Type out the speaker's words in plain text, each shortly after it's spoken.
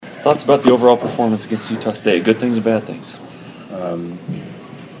Thoughts about the overall performance against Utah State? Good things and bad things?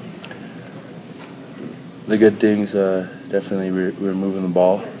 The good things, definitely we're moving the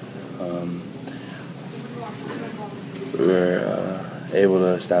ball. We're able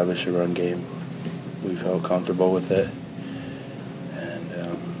to establish a run game. We felt comfortable with it. And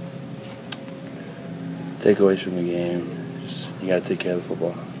takeaways from the game, just, you got to take care of the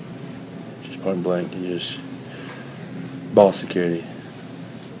football. Just point blank, and just ball security.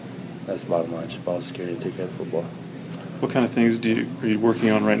 That's the bottom line, just ball security and take care of the football. What kind of things are you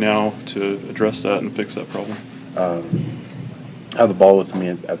working on right now to address that and fix that problem? Have the ball with me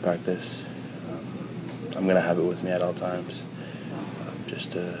at practice. I'm going to have it with me at all times.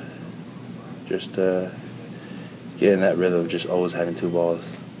 Just get in that rhythm of just always having two balls,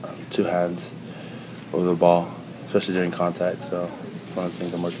 two hands over the ball, especially during contact. So it's one of the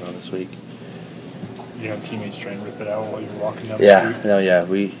things I'm working on this week. You have teammates trying to rip it out while you're walking down the street? Yeah.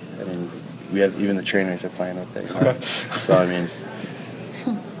 We have even the trainers are playing with it. Okay. So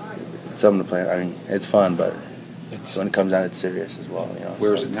it's something to play. It's fun, but when it comes down, it's serious as well.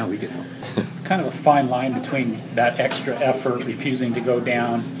 Where is it now? We can help. It's kind of a fine line between that extra effort, refusing to go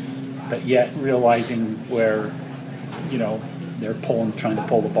down, but yet realizing where, they're trying to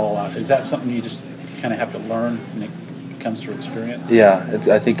pull the ball out. Is that something you just kind of have to learn and it comes through experience? Yeah,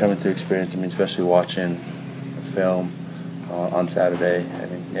 I think coming through experience. Especially watching film on Saturday.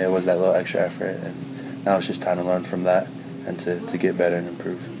 It was that little extra effort, and now it's just time to learn from that and to get better and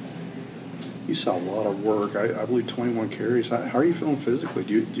improve. You saw a lot of work. I believe 21 carries. How are you feeling physically?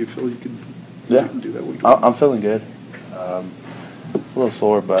 Do you feel you could do that? I'm feeling good. A little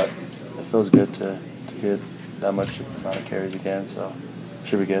sore, but it feels good to get that much amount of carries again, so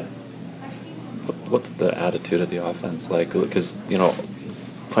should be good. What's the attitude of the offense like? Because,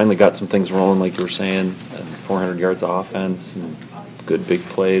 finally got some things rolling, like you were saying, and 400 yards of offense and good big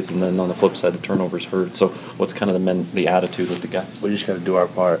plays, and then on the flip side, the turnovers hurt. So what's kind of the attitude with the guys? We just got to do our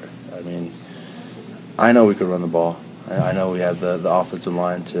part. I know we could run the ball. I know we have the offensive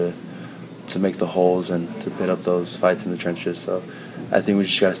line to make the holes and to put up those fights in the trenches. So I think we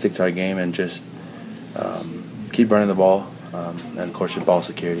just got to stick to our game and just keep running the ball. And of course, just ball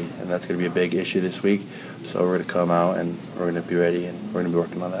security, and that's going to be a big issue this week. So we're going to come out and we're going to be ready, and we're going to be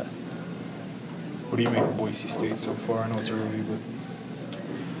working on that. What do you make of Boise State so far? I know it's early, but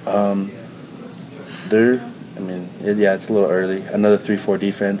it's a little early. Another 3-4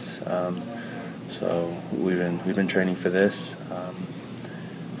 defense. So we've been training for this,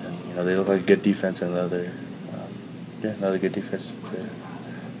 and they look like a good defense, and another good defense to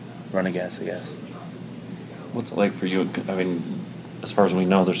run against, I guess. What's it like for you? As far as we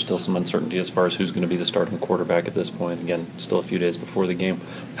know, there's still some uncertainty as far as who's going to be the starting quarterback at this point. Again, still a few days before the game.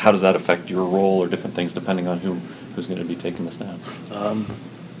 How does that affect your role or different things depending on who's going to be taking the snap?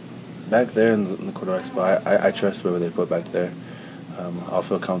 Back there in the quarterback spot, I trust whoever they put back there. I'll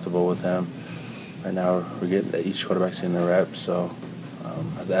feel comfortable with them. Right now, we're getting each quarterback's getting their reps, so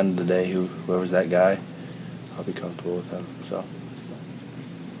at the end of the day, whoever's that guy, I'll be comfortable with them. So.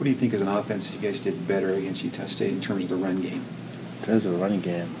 What do you think as an offense you guys did better against Utah State in terms of the run game? In terms of the running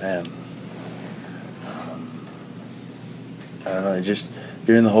game, man, I don't know.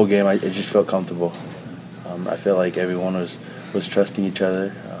 During the whole game, I just felt comfortable. I feel like everyone was trusting each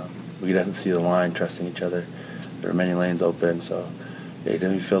other. We could definitely see the line trusting each other. There were many lanes open, so you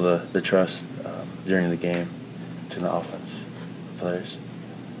definitely feel the trust during the game between the offense players.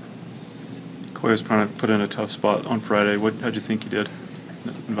 Clay was put in a tough spot on Friday. How'd you think you did in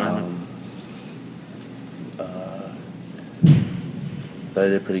that environment? But I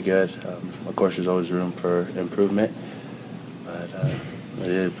did pretty good. Of course, there's always room for improvement, but I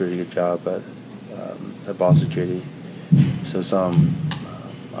did a pretty good job. But the ball security, so I'm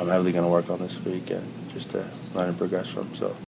heavily going to work on this week and just to learn and progress from. So.